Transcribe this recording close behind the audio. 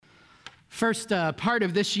First part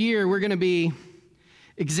of this year, we're going to be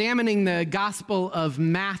examining the Gospel of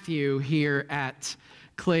Matthew here at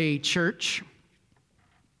Clay Church.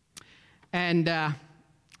 And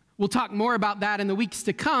we'll talk more about that in the weeks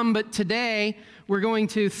to come, but today we're going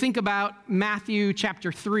to think about Matthew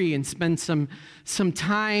chapter 3 and spend some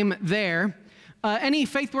time there. Any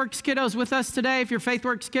FaithWorks kiddos with us today? If you're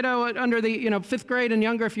FaithWorks kiddo under the 5th grade and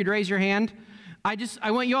younger, if you'd raise your hand. I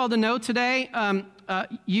want you all to know today,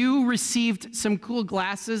 you received some cool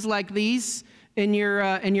glasses like these in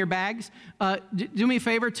your bags. Do me a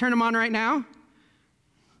favor, turn them on right now,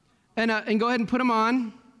 and go ahead and put them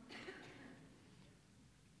on.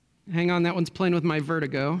 Hang on, that one's playing with my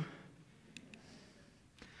vertigo.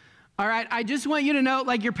 All right, I just want you to know,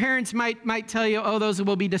 like your parents might tell you, oh, those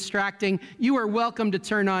will be distracting. You are welcome to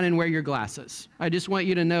turn on and wear your glasses. I just want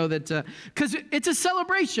you to know that, because it's a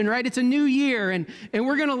celebration, right? It's a new year, and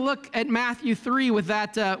we're going to look at Matthew 3 with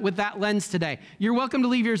that lens today. You're welcome to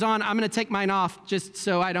leave yours on. I'm going to take mine off just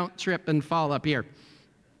so I don't trip and fall up here.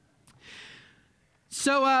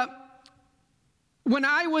 So when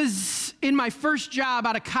I was in my first job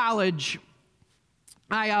out of college,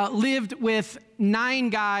 I lived with 9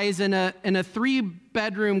 guys in a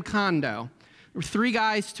 3-bedroom condo. 3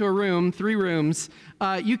 guys to a room, 3 rooms.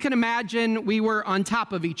 You can imagine we were on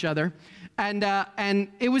top of each other, and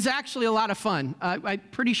it was actually a lot of fun. I'm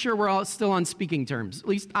pretty sure we're all still on speaking terms. At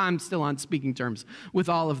least I'm still on speaking terms with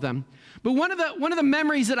all of them. But one of the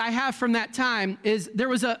memories that I have from that time is there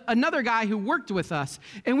was another guy who worked with us,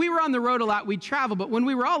 and we were on the road a lot. We'd travel, but when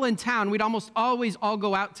we were all in town, we'd almost always all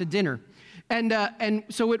go out to dinner. And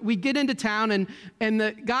so we get into town, and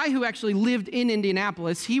the guy who actually lived in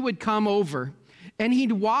Indianapolis, he would come over, and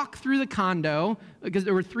he'd walk through the condo, because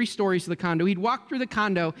there were 3 stories to the condo. He'd walk through the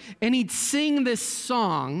condo, and he'd sing this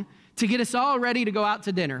song to get us all ready to go out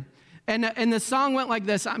to dinner. And the song went like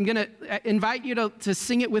this. I'm going to invite you to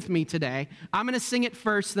sing it with me today. I'm going to sing it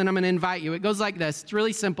first, then I'm going to invite you. It goes like this. It's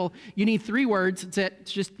really simple. You need 3 words. It's it.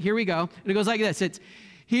 It's just, here we go. And it goes like this. It's,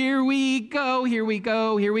 here we go, here we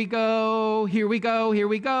go, here we go, here we go, here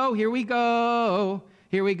we go, here we go,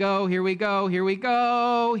 here we go, here we go, here we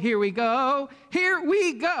go, here we go, here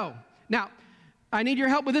we go. Now, I need your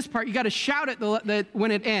help with this part. You got to shout it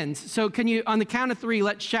when it ends. So can you, on the count of 3,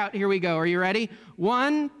 let's shout, here we go. Are you ready?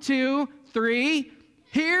 1, 2, 3,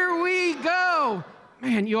 here we go.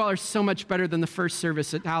 Man, you all are so much better than the first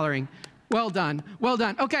service at hollering. Well done, well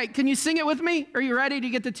done. Okay, can you sing it with me? Are you ready to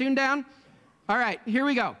get the tune down? All right, here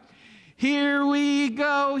we go. Here we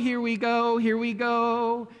go, here we go, here we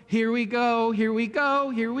go, here we go, here we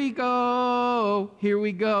go, here we go, here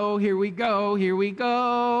we go, here we go, here we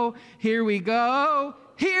go, here we go,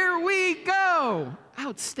 here we go.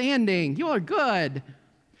 Outstanding, you all are good.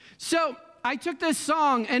 So I took this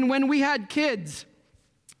song, and when we had kids,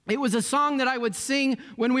 it was a song that I would sing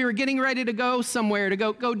when we were getting ready to go somewhere, to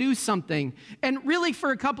go do something. And really for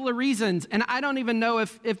a couple of reasons. And I don't even know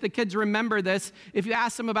if the kids remember this. If you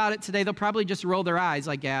ask them about it today, they'll probably just roll their eyes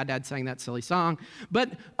like, yeah, Dad sang that silly song. But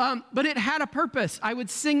it had a purpose. I would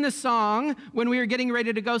sing the song when we were getting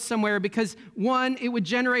ready to go somewhere because 1, it would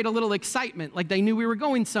generate a little excitement, like they knew we were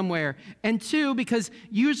going somewhere. And 2, because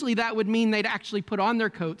usually that would mean they'd actually put on their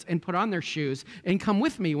coats and put on their shoes and come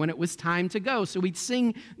with me when it was time to go. So we'd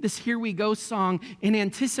sing this Here We Go song in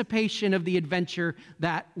anticipation of the adventure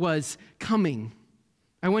that was coming.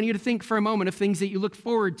 I want you to think for a moment of things that you look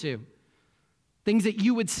forward to, things that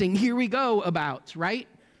you would sing Here We Go about, right?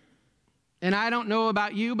 And I don't know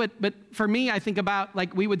about you, but for me, I think about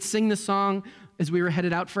like we would sing the song as we were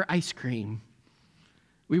headed out for ice cream.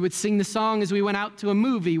 We would sing the song as we went out to a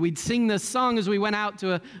movie. We'd sing the song as we went out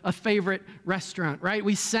to a favorite restaurant, right?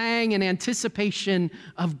 We sang in anticipation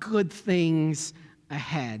of good things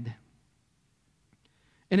ahead.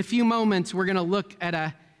 In a few moments, we're going to look at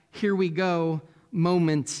a here we go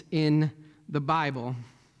moment in the Bible,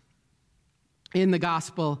 in the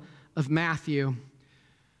Gospel of Matthew.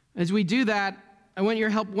 As we do that, I want your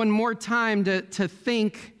help one more time to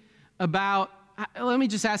think about, let me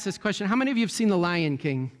just ask this question. How many of you have seen The Lion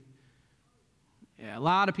King? Yeah, a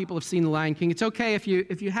lot of people have seen The Lion King. It's okay if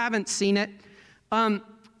you haven't seen it.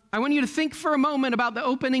 I want you to think for a moment about the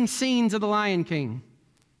opening scenes of The Lion King,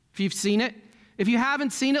 if you've seen it. If you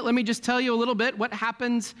haven't seen it, let me just tell you a little bit. What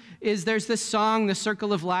happens is there's this song, The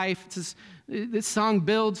Circle of Life. This song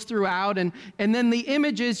builds throughout, and then the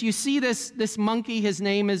images, you see this monkey, his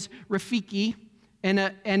name is Rafiki, and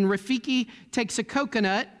Rafiki takes a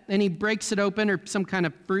coconut, and he breaks it open, or some kind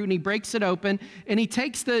of fruit, and he breaks it open, and he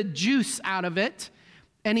takes the juice out of it,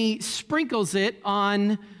 and he sprinkles it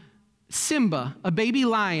on Simba, a baby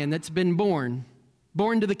lion that's been born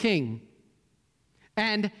to the king.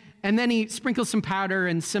 And then he sprinkles some powder,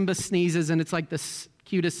 and Simba sneezes, and it's like the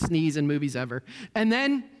cutest sneeze in movies ever. And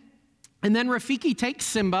then Rafiki takes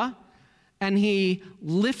Simba, and he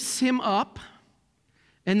lifts him up,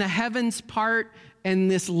 and the heavens part, and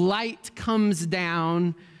this light comes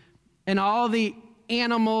down, and all the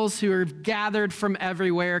animals who are gathered from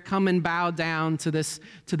everywhere come and bow down to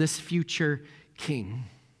this future king.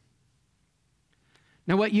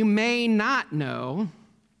 Now, what you may not know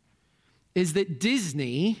is that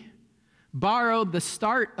Disney borrowed the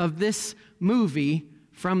start of this movie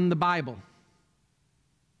from the Bible.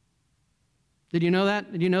 Did you know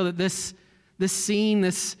that? Did you know that this scene,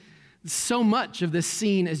 so much of this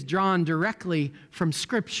scene is drawn directly from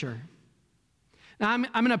Scripture? Now, I'm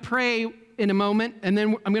going to pray in a moment, and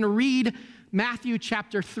then I'm going to read Matthew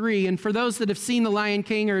chapter 3. And for those that have seen The Lion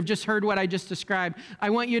King or have just heard what I just described, I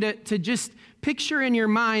want you to just picture in your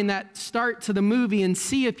mind that start to the movie and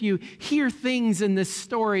see if you hear things in this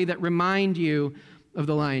story that remind you of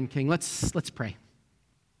The Lion King. Let's pray.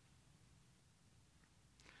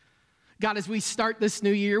 God, as we start this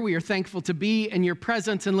new year, we are thankful to be in your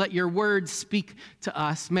presence and let your word speak to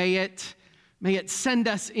us. May it send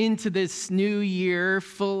us into this new year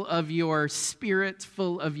full of your spirit,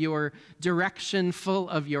 full of your direction, full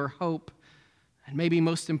of your hope, and maybe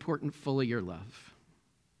most important, full of your love.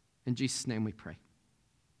 In Jesus' name we pray.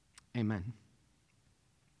 Amen.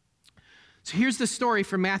 So here's the story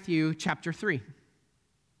from Matthew chapter 3.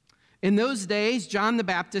 In those days, John the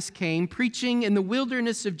Baptist came, preaching in the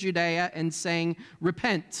wilderness of Judea and saying,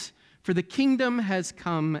 "Repent, for the kingdom has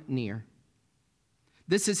come near."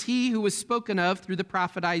 This is he who was spoken of through the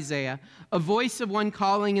prophet Isaiah, a voice of one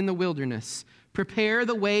calling in the wilderness, "Prepare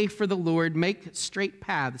the way for the Lord, make straight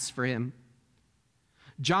paths for him."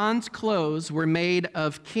 John's clothes were made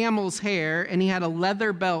of camel's hair, and he had a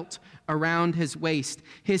leather belt around his waist.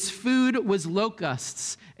 His food was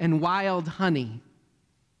locusts and wild honey.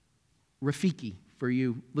 Rafiki, for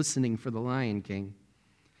you listening for the Lion King.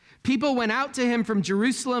 People went out to him from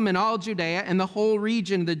Jerusalem and all Judea and the whole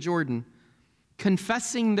region of the Jordan.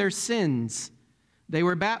 Confessing their sins, they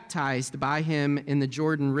were baptized by him in the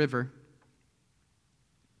Jordan River.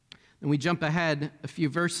 And we jump ahead a few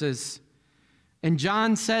verses. And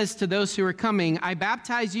John says to those who are coming, "I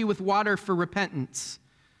baptize you with water for repentance,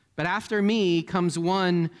 but after me comes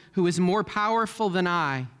one who is more powerful than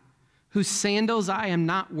I, whose sandals I am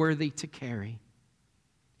not worthy to carry.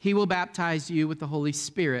 He will baptize you with the Holy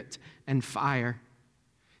Spirit and fire.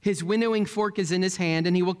 His winnowing fork is in his hand,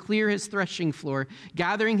 and he will clear his threshing floor,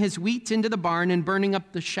 gathering his wheat into the barn and burning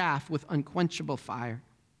up the chaff with unquenchable fire."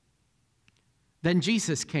 Then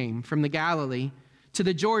Jesus came from the Galilee to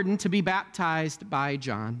the Jordan to be baptized by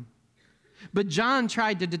John. But John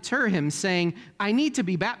tried to deter him, saying, "I need to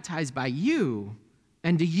be baptized by you,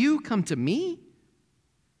 and do you come to me?"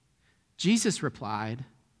 Jesus replied,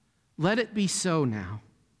 "Let it be so now.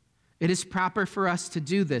 It is proper for us to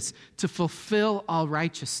do this, to fulfill all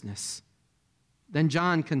righteousness." Then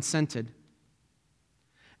John consented.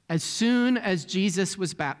 As soon as Jesus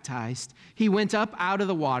was baptized, he went up out of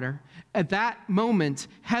the water. At that moment,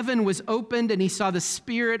 heaven was opened, and he saw the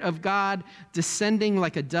Spirit of God descending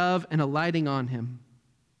like a dove and alighting on him.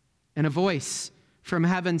 And a voice from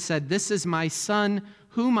heaven said, "This is my Son,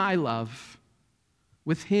 whom I love.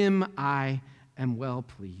 With him I am well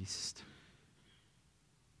pleased."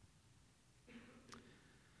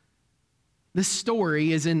 This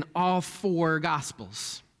story is in all four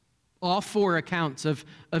Gospels. All four accounts of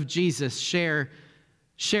Jesus share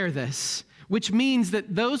this, which means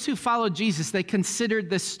that those who followed Jesus, they considered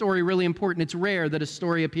this story really important. It's rare that a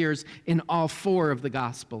story appears in all four of the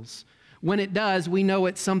Gospels. When it does, we know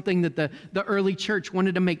it's something that the early church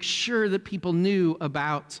wanted to make sure that people knew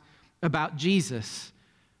about Jesus.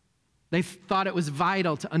 They thought it was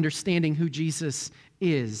vital to understanding who Jesus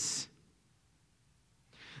is.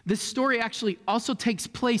 This story actually also takes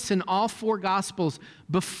place in all four Gospels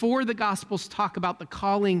before the Gospels talk about the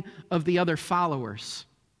calling of the other followers.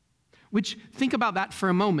 Which, think about that for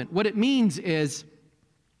a moment. What it means is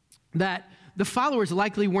that the followers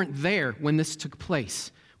likely weren't there when this took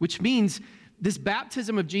place, which means this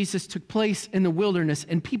baptism of Jesus took place in the wilderness,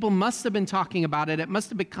 and people must have been talking about it. It must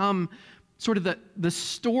have become sort of the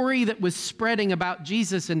story that was spreading about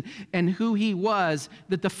Jesus and who he was,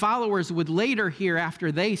 that the followers would later hear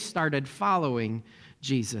after they started following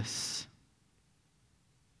Jesus.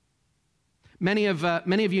 Many of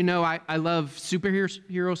you know I love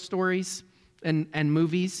superhero stories and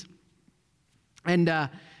movies. And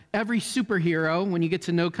every superhero, when you get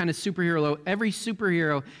to know kind of superhero, every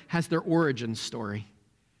superhero has their origin story.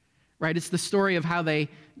 right? It's the story of how they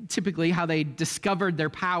discovered their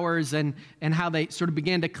powers and how they sort of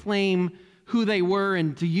began to claim who they were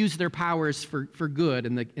and to use their powers for good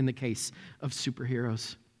in the case of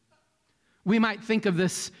superheroes. We might think of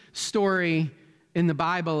this story in the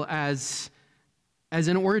Bible as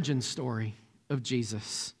an origin story of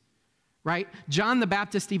Jesus, right? John the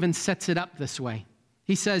Baptist even sets it up this way.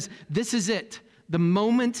 He says, this is it. The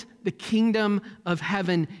moment the kingdom of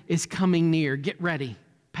heaven is coming near. Get ready.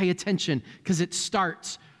 Pay attention, because it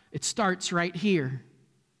starts right here.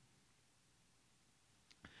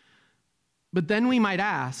 But then we might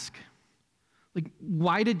ask,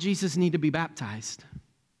 why did Jesus need to be baptized?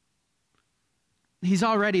 He's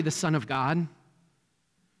already the Son of God.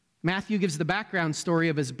 Matthew gives the background story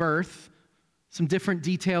of his birth, some different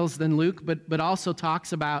details than Luke, but also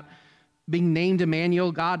talks about being named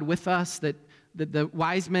Emmanuel, God with us, that the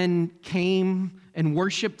wise men came and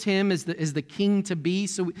worshiped him as the king to be.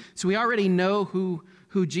 So we already know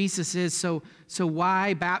who Jesus is. So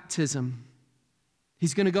why baptism?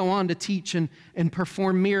 He's going to go on to teach and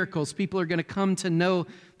perform miracles. People are going to come to know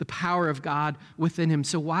the power of God within him.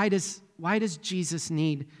 So why does Jesus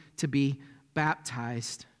need to be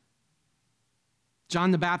baptized?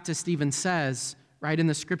 John the Baptist even says, right in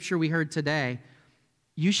the scripture we heard today,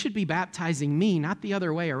 you should be baptizing me, not the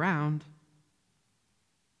other way around.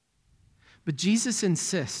 But Jesus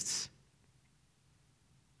insists.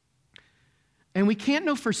 And we can't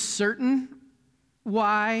know for certain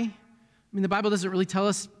why. The Bible doesn't really tell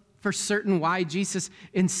us for certain why Jesus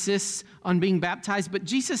insists on being baptized, but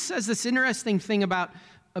Jesus says this interesting thing about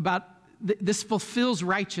this fulfills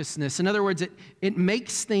righteousness. In other words, it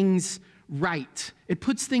makes things right. It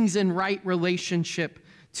puts things in right relationship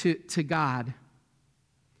to God.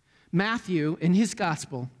 Matthew, in his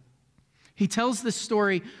gospel, he tells this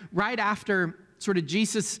story right after sort of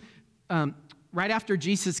Jesus, right after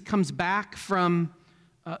Jesus comes back from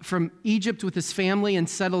Egypt with his family and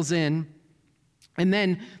settles in. And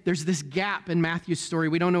then there's this gap in Matthew's story.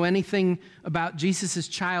 We don't know anything about Jesus'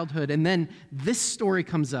 childhood. And then this story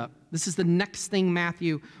comes up. This is the next thing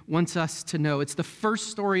Matthew wants us to know. It's the first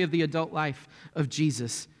story of the adult life of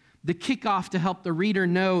Jesus. The kickoff to help the reader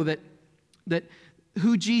know that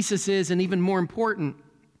who Jesus is, and even more important,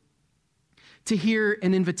 to hear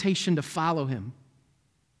an invitation to follow him.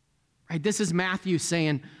 Right? This is Matthew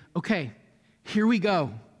saying, okay, here we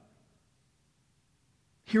go.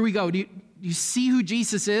 Here we go. Do you see who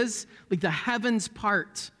Jesus is? Like the heavens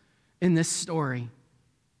part in this story.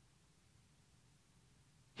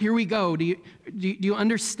 Here we go. Do you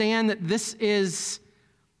understand that this is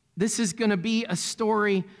going to be a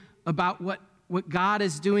story about what God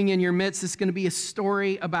is doing in your midst? This is going to be a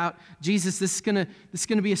story about Jesus. This is going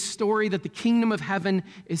to be a story that the kingdom of heaven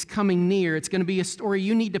is coming near. It's going to be a story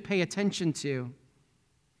you need to pay attention to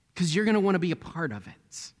because you're going to want to be a part of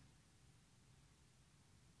it.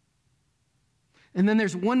 And then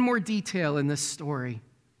there's one more detail in this story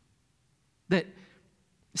that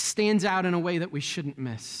stands out in a way that we shouldn't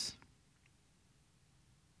miss.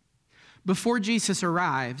 Before Jesus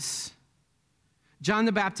arrives, John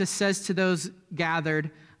the Baptist says to those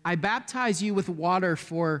gathered, I baptize you with water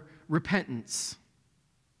for repentance.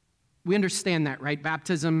 We understand that, right?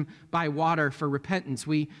 Baptism by water for repentance.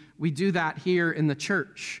 We do that here in the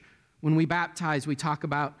church. When we baptize, we talk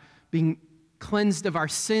about being cleansed of our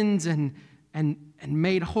sins and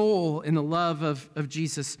made whole in the love of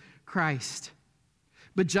Jesus Christ.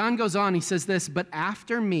 But John goes on, he says this, but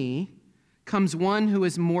after me comes one who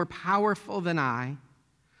is more powerful than I,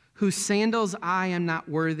 whose sandals I am not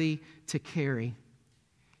worthy to carry.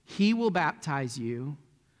 He will baptize you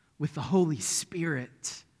with the Holy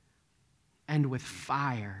Spirit and with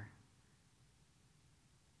fire.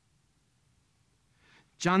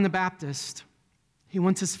 John the Baptist, he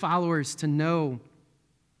wants his followers to know,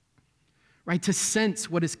 right, to sense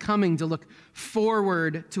what is coming, to look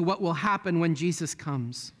forward to what will happen when Jesus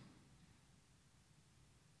comes.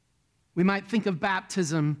 We might think of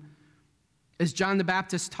baptism as John the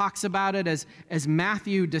Baptist talks about it, as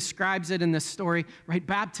Matthew describes it in this story, right?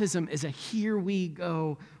 Baptism is a here we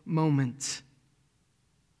go moment.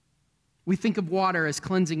 We think of water as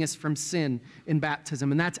cleansing us from sin in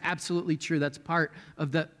baptism, and that's absolutely true. That's part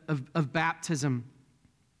of baptism.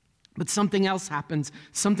 But something else happens,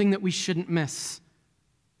 something that we shouldn't miss.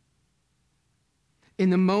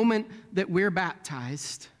 In the moment that we're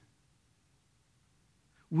baptized,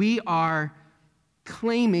 we are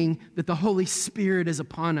claiming that the Holy Spirit is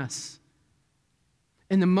upon us.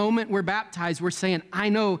 In the moment we're baptized, we're saying, I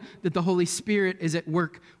know that the Holy Spirit is at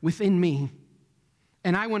work within me.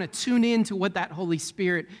 And I want to tune in to what that Holy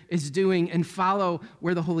Spirit is doing and follow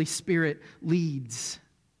where the Holy Spirit leads.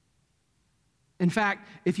 In fact,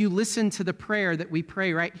 if you listen to the prayer that we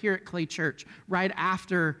pray right here at Clay Church, right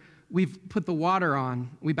after we've put the water on,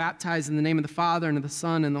 we baptize in the name of the Father and of the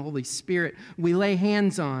Son and the Holy Spirit. We lay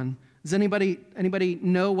hands on. Does anybody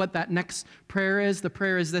know what that next prayer is? The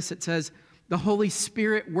prayer is this. It says, the Holy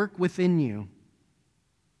Spirit work within you,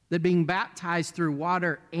 that being baptized through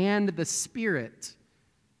water and the Spirit,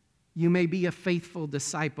 you may be a faithful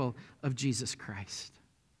disciple of Jesus Christ.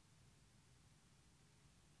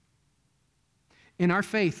 In our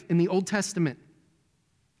faith, in the Old Testament,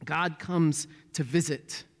 God comes to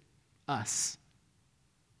visit us.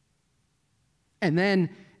 And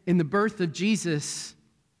then in the birth of Jesus,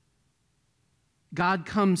 God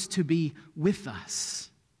comes to be with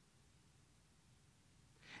us.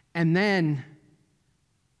 And then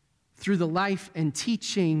through the life and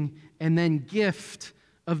teaching and then gift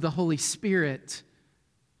of the Holy Spirit,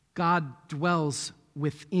 God dwells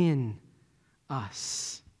within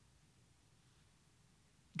us.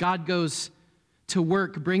 God goes to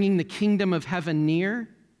work bringing the kingdom of heaven near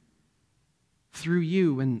through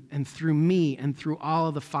you and through me and through all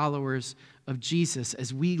of the followers of Jesus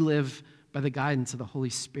as we live by the guidance of the Holy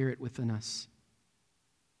Spirit within us.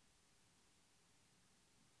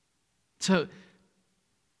 So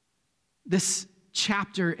this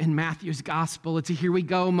chapter in Matthew's gospel, it's a here we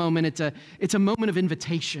go moment. It's a moment of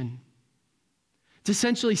invitation. It's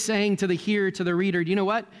essentially saying to the hearer, to the reader, you know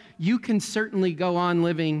what? You can certainly go on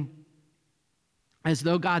living as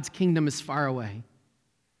though God's kingdom is far away.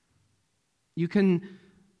 You can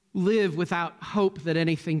live without hope that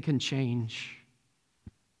anything can change.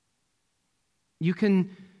 You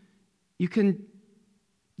can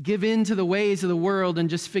give in to the ways of the world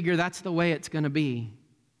and just figure that's the way it's going to be.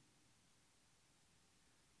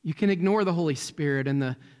 You can ignore the Holy Spirit and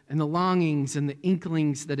the longings and the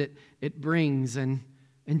inklings that it brings and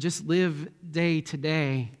just live day to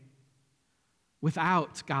day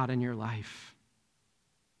without God in your life.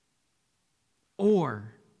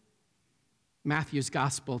 Or, Matthew's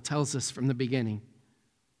gospel tells us from the beginning,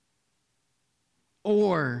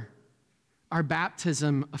 or our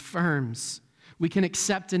baptism affirms we can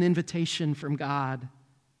accept an invitation from God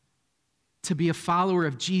to be a follower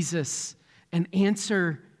of Jesus and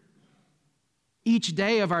answer each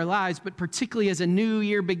day of our lives, but particularly as a new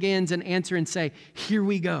year begins, and answer and say, here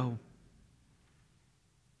we go.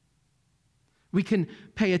 We can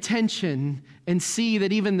pay attention and see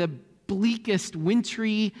that even the bleakest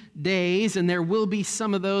wintry days, and there will be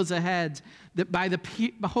some of those ahead, that by the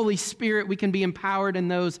Holy Spirit we can be empowered in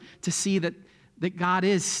those to see that God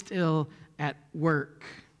is still at work.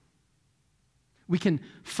 We can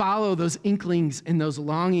follow those inklings and those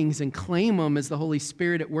longings and claim them as the Holy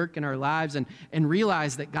Spirit at work in our lives and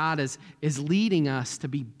realize that God is leading us to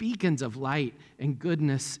be beacons of light and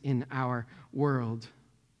goodness in our world.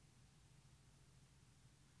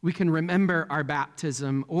 We can remember our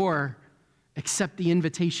baptism or accept the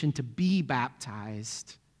invitation to be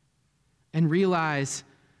baptized and realize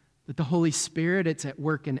that the Holy Spirit, it's at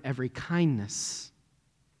work in every kindness,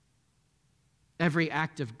 every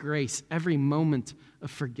act of grace, every moment of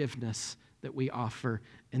forgiveness that we offer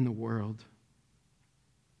in the world.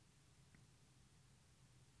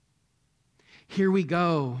 Here we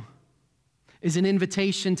go is an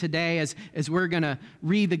invitation today as we're going to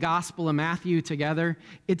read the Gospel of Matthew together.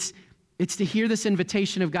 It's to hear this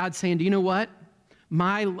invitation of God saying, do you know what?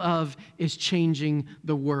 My love is changing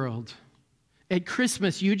the world. At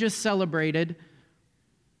Christmas, you just celebrated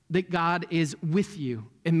that God is with you.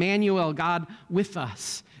 Emmanuel, God with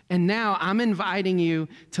us. And now I'm inviting you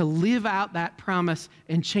to live out that promise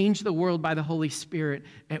and change the world by the Holy Spirit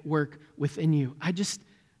at work within you. I just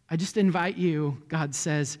invite you, God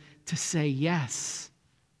says, to say yes,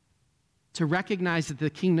 to recognize that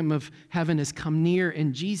the kingdom of heaven has come near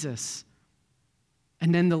in Jesus,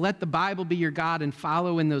 and then to let the Bible be your God and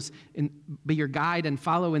follow in those, be your guide and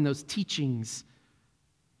follow in those teachings,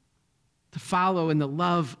 to follow in the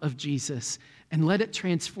love of Jesus, and let it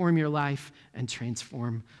transform your life and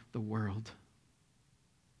transform the world.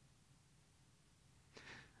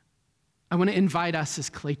 I want to invite us as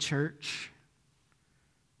Clay Church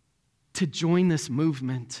to join this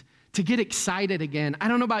movement, to get excited again. I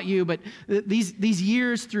don't know about you, but these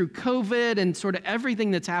years through COVID and sort of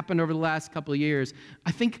everything that's happened over the last couple of years,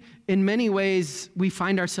 I think in many ways we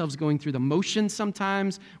find ourselves going through the motions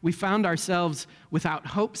sometimes. We found ourselves without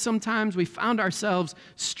hope sometimes. We found ourselves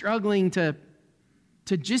struggling to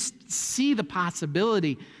just see the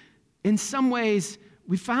possibility. In some ways,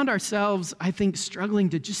 we found ourselves, I think, struggling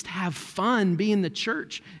to just have fun being the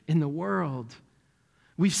church in the world.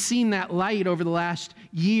 We've seen that light over the last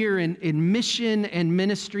year in mission and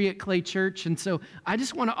ministry at Clay Church. And so I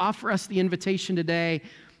just want to offer us the invitation today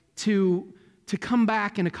to come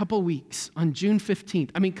back in a couple weeks on June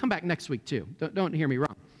 15th. I mean, come back next week too. Don't hear me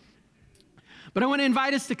wrong. But I want to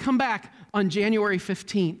invite us to come back on January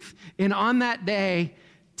 15th. And on that day,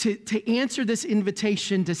 to answer this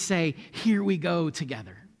invitation to say, here we go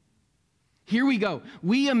together. Here we go.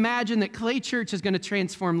 We imagine that Clay Church is going to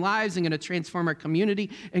transform lives and going to transform our community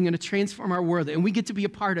and going to transform our world. And we get to be a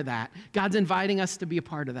part of that. God's inviting us to be a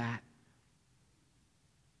part of that.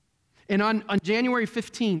 And on January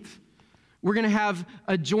 15th, we're going to have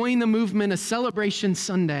a Join the Movement, a celebration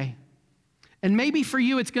Sunday. And maybe for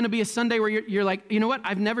you, it's going to be a Sunday where you're like, you know what?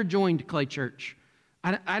 I've never joined Clay Church.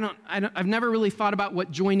 I've never really thought about what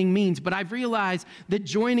joining means, but I've realized that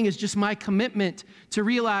joining is just my commitment to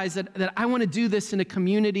realize that I want to do this in a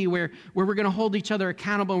community where we're going to hold each other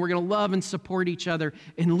accountable and we're going to love and support each other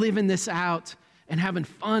and living this out and having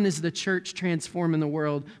fun as the church transforming the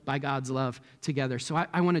world by God's love together. So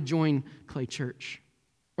I want to join Clay Church.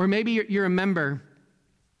 Or maybe you're a member.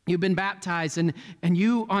 You've been baptized, and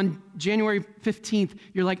you on January 15th,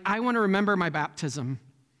 you're like, I want to remember my baptism.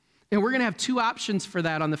 And we're going to have two options for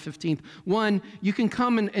that on the 15th. One, you can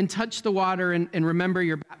come and touch the water and remember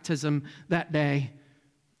your baptism that day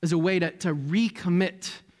as a way to recommit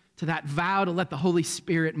to that vow to let the Holy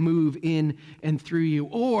Spirit move in and through you.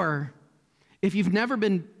 Or if you've never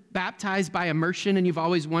been baptized by immersion and you've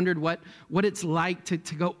always wondered what it's like to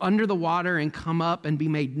go under the water and come up and be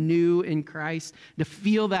made new in Christ, to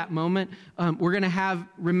feel that moment, we're going to have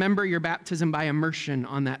Remember Your Baptism by Immersion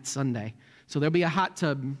on that Sunday. So there'll be a hot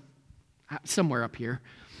tub somewhere up here.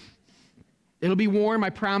 It'll be warm, I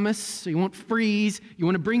promise, so you won't freeze. You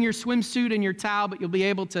want to bring your swimsuit and your towel, but you'll be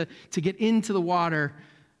able to get into the water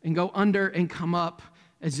and go under and come up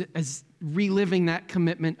as reliving that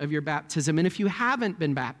commitment of your baptism. And if you haven't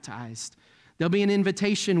been baptized, there'll be an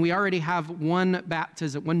invitation. We already have one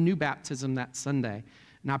new baptism that Sunday,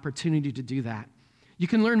 an opportunity to do that. You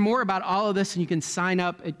can learn more about all of this, and you can sign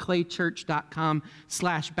up at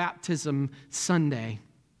claychurch.com/baptism Sunday.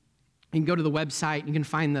 You can go to the website. You can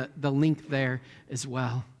find the link there as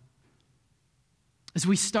well. As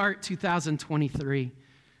we start 2023,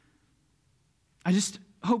 I just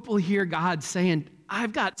hope we'll hear God saying,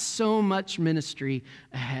 I've got so much ministry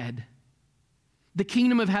ahead. The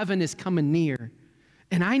kingdom of heaven is coming near.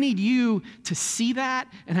 And I need you to see that,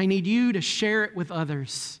 and I need you to share it with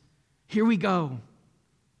others. Here we go.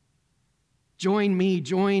 Join me,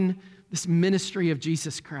 join this ministry of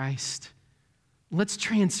Jesus Christ. Let's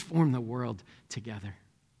transform the world together.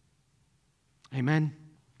 Amen.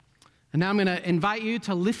 And now I'm going to invite you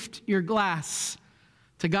to lift your glass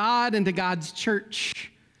to God and to God's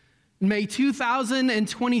church. May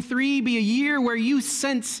 2023 be a year where you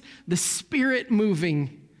sense the Spirit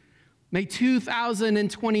moving. May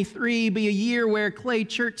 2023 be a year where Clay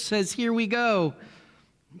Church says, here we go,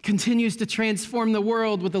 continues to transform the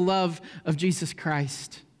world with the love of Jesus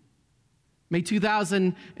Christ. May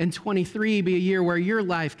 2023 be a year where your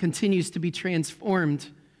life continues to be transformed.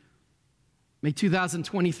 May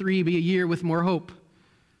 2023 be a year with more hope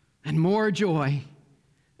and more joy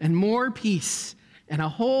and more peace and a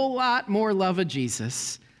whole lot more love of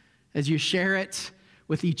Jesus as you share it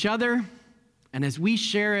with each other and as we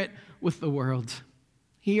share it with the world.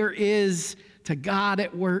 Here is to God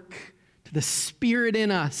at work, to the Spirit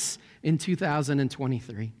in us in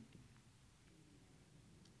 2023.